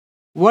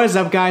What is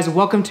up, guys?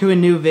 Welcome to a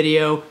new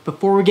video.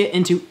 Before we get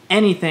into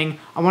anything,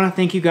 I want to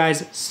thank you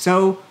guys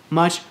so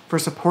much for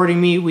supporting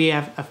me. We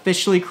have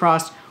officially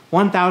crossed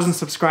 1,000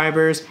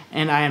 subscribers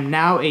and I am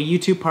now a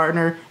YouTube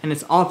partner, and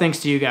it's all thanks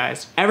to you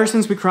guys. Ever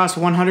since we crossed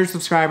 100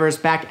 subscribers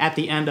back at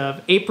the end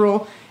of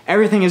April,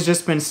 everything has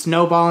just been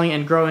snowballing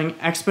and growing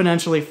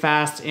exponentially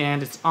fast,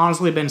 and it's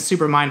honestly been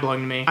super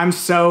mind-blowing to me. I'm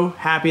so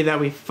happy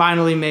that we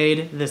finally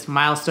made this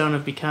milestone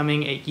of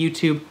becoming a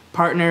YouTube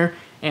partner,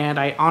 and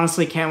I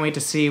honestly can't wait to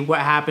see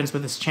what happens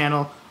with this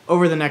channel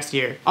over the next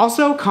year.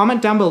 Also,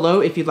 comment down below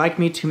if you'd like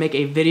me to make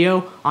a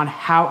video on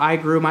how I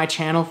grew my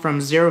channel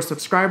from 0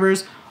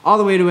 subscribers all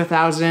the way to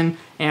 1,000,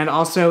 and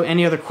also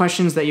any other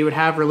questions that you would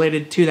have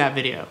related to that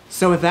video.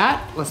 So with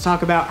that, let's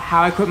talk about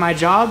how I quit my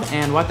job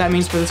and what that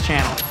means for this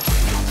channel.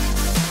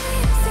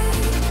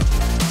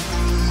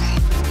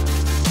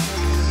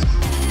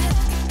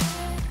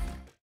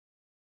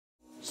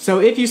 So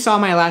if you saw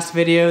my last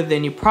video,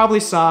 then you probably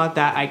saw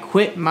that I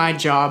quit my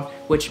job,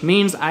 which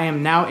means I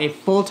am now a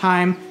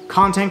full-time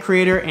content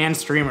creator and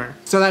streamer.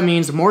 So that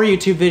means more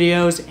YouTube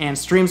videos and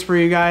streams for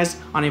you guys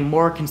on a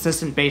more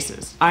consistent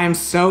basis. I am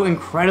so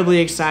incredibly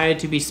excited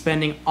to be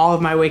spending all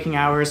of my waking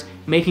hours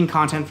making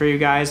content for you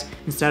guys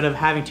instead of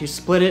having to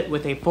split it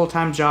with a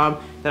full-time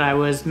job that I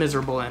was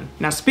miserable in.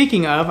 Now,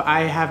 speaking of,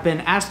 I have been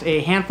asked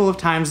a handful of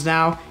times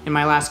now in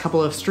my last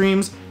couple of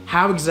streams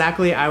how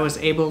exactly I was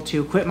able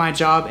to quit my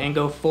job and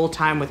go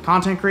full-time with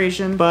content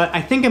creation, but I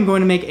think I'm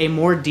going to make a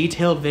more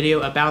detailed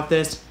video about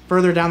this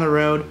further down the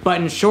road. But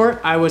in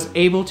short, I was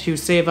able to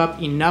save up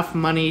enough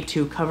money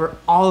to cover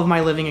all of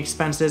my living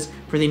expenses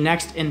for the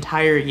next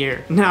entire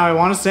year. Now, I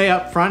want to say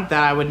up front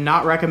that I would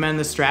not recommend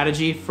this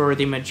strategy for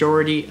the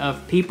majority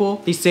of people.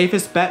 The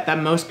safest bet that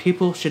most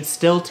people should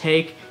still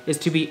take is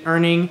to be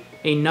earning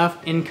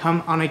enough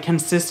income on a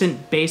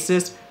consistent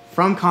basis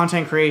from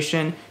content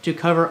creation to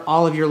cover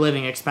all of your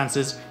living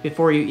expenses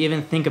before you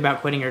even think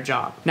about quitting your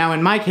job. Now,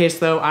 in my case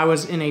though, I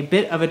was in a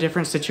bit of a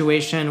different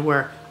situation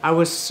where I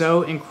was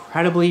so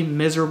incredibly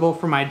miserable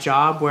for my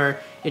job where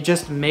it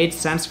just made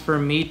sense for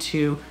me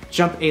to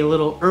jump a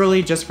little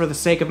early just for the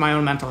sake of my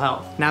own mental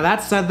health. Now,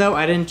 that said though,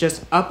 I didn't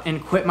just up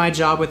and quit my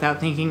job without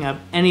thinking of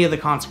any of the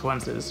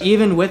consequences.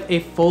 Even with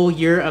a full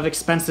year of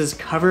expenses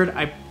covered,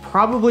 I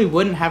probably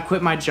wouldn't have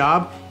quit my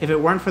job if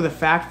it weren't for the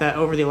fact that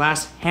over the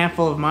last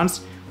handful of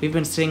months, we've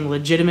been seeing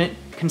legitimate,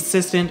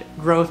 consistent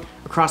growth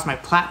across my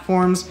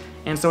platforms.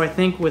 And so I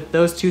think with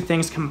those two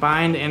things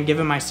combined, and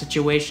given my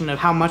situation of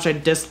how much I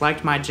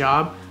disliked my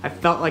job, I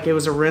felt like it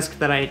was a risk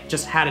that I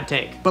just had to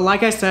take. But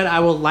like I said,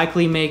 I will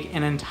likely make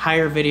an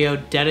entire video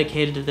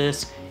dedicated to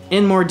this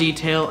in more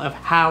detail of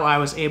how I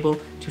was able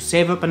to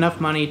save up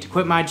enough money to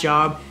quit my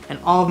job and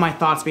all of my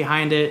thoughts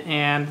behind it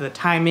and the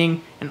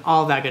timing and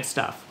all that good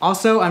stuff.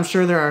 Also, I'm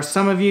sure there are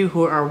some of you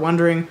who are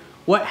wondering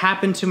what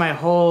happened to my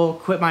whole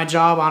quit my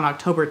job on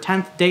October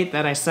 10th date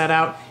that I set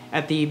out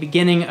at the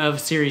beginning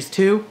of Series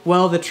 2?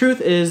 Well, the truth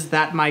is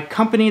that my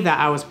company that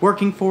I was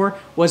working for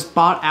was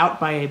bought out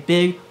by a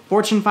big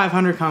Fortune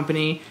 500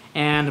 company,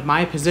 and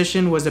my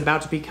position was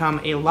about to become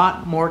a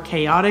lot more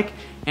chaotic,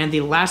 and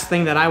the last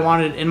thing that I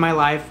wanted in my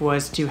life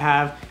was to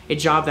have a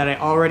job that I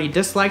already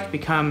disliked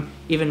become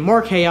even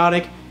more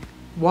chaotic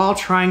while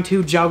trying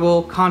to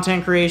juggle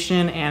content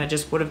creation, and it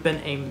just would have been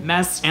a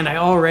mess, and I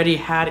already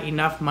had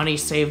enough money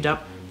saved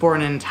up for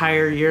an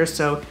entire year.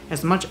 So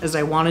as much as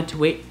I wanted to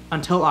wait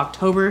until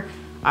October,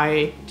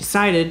 I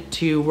decided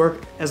to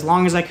work as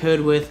long as I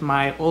could with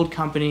my old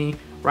company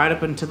right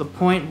up until the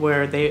point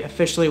where they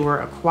officially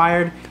were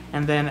acquired,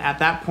 and then at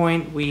that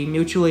point we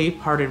mutually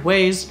parted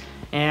ways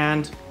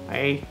and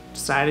I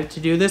decided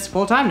to do this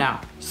full time now.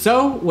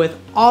 So with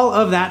all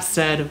of that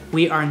said,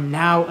 we are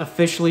now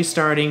officially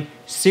starting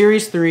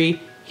Series 3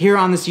 here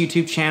on this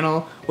YouTube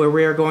channel, where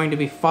we are going to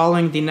be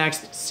following the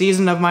next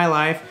season of my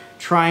life,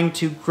 trying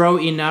to grow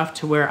enough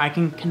to where I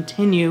can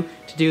continue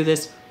to do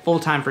this full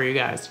time for you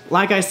guys.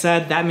 Like I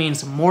said, that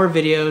means more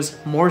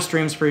videos, more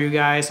streams for you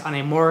guys on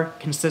a more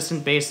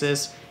consistent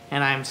basis,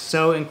 and I'm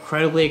so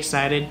incredibly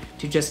excited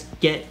to just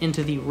get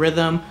into the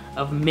rhythm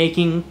of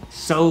making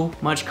so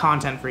much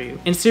content for you.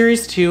 In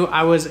Series 2,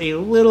 I was a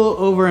little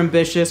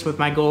overambitious with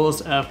my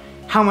goals of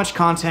how much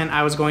content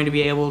I was going to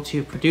be able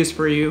to produce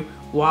for you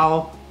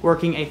while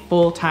working a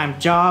full-time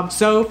job.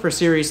 So for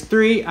Series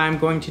 3, I'm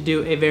going to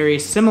do a very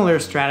similar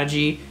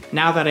strategy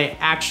now that I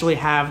actually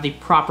have the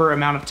proper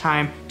amount of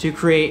time to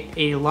create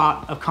a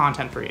lot of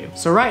content for you.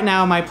 So right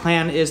now, my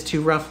plan is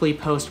to roughly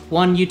post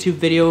 1 YouTube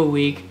video a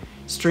week,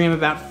 stream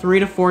about 3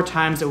 to 4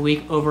 times a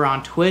week over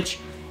on Twitch,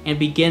 and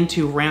begin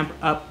to ramp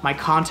up my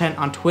content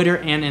on Twitter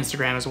and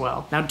Instagram as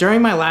well. Now,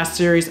 during my last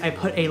series, I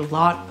put a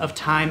lot of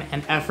time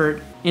and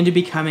effort into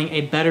becoming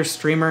a better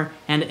streamer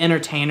and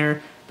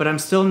entertainer, but I'm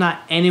still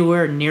not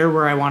anywhere near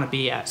where I want to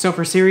be at. So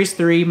for Series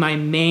 3, my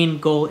main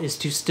goal is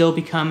to still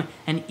become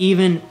an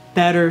even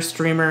better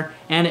streamer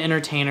and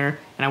entertainer,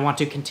 and I want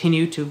to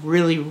continue to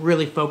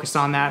really focus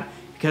on that,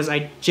 because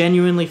I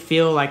genuinely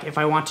feel like if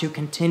I want to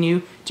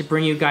continue to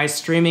bring you guys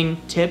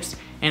streaming tips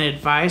and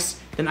advice,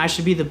 then I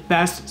should be the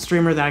best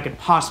streamer that I could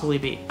possibly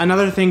be.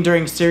 Another thing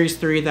during Series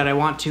 3 that I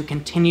want to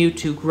continue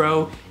to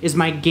grow is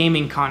my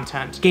gaming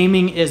content.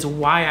 Gaming is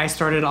why I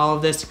started all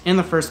of this in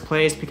the first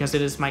place, because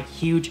it is my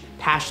huge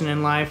passion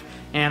in life,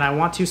 and I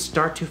want to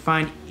start to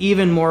find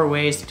even more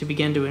ways to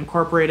begin to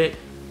incorporate it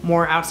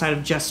more outside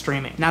of just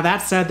streaming. Now that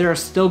said, there are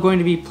still going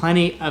to be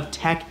plenty of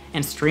tech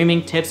and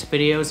streaming tips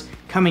videos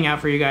coming out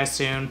for you guys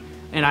soon.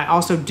 And I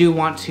also do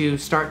want to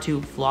start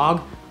to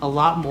vlog a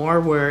lot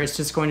more, where it's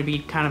just going to be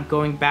kind of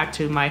going back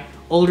to my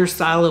older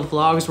style of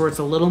vlogs where it's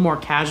a little more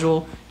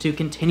casual, to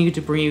continue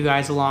to bring you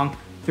guys along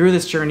through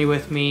this journey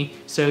with me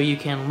so you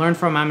can learn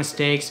from my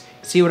mistakes,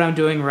 see what I'm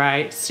doing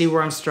right, see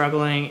where I'm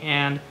struggling,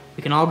 and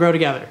we can all grow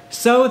together.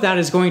 So that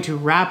is going to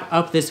wrap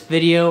up this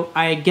video.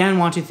 I again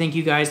want to thank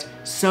you guys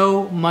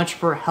so much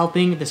for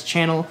helping this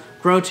channel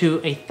grow to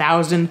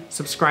 1,000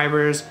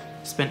 subscribers.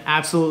 It's been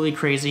absolutely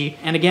crazy.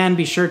 And again,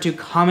 be sure to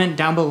comment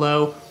down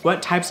below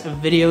what types of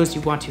videos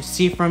you want to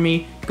see from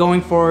me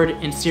going forward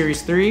in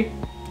Series 3.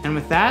 And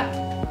with that,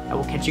 I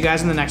will catch you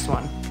guys in the next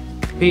one.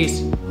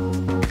 Peace.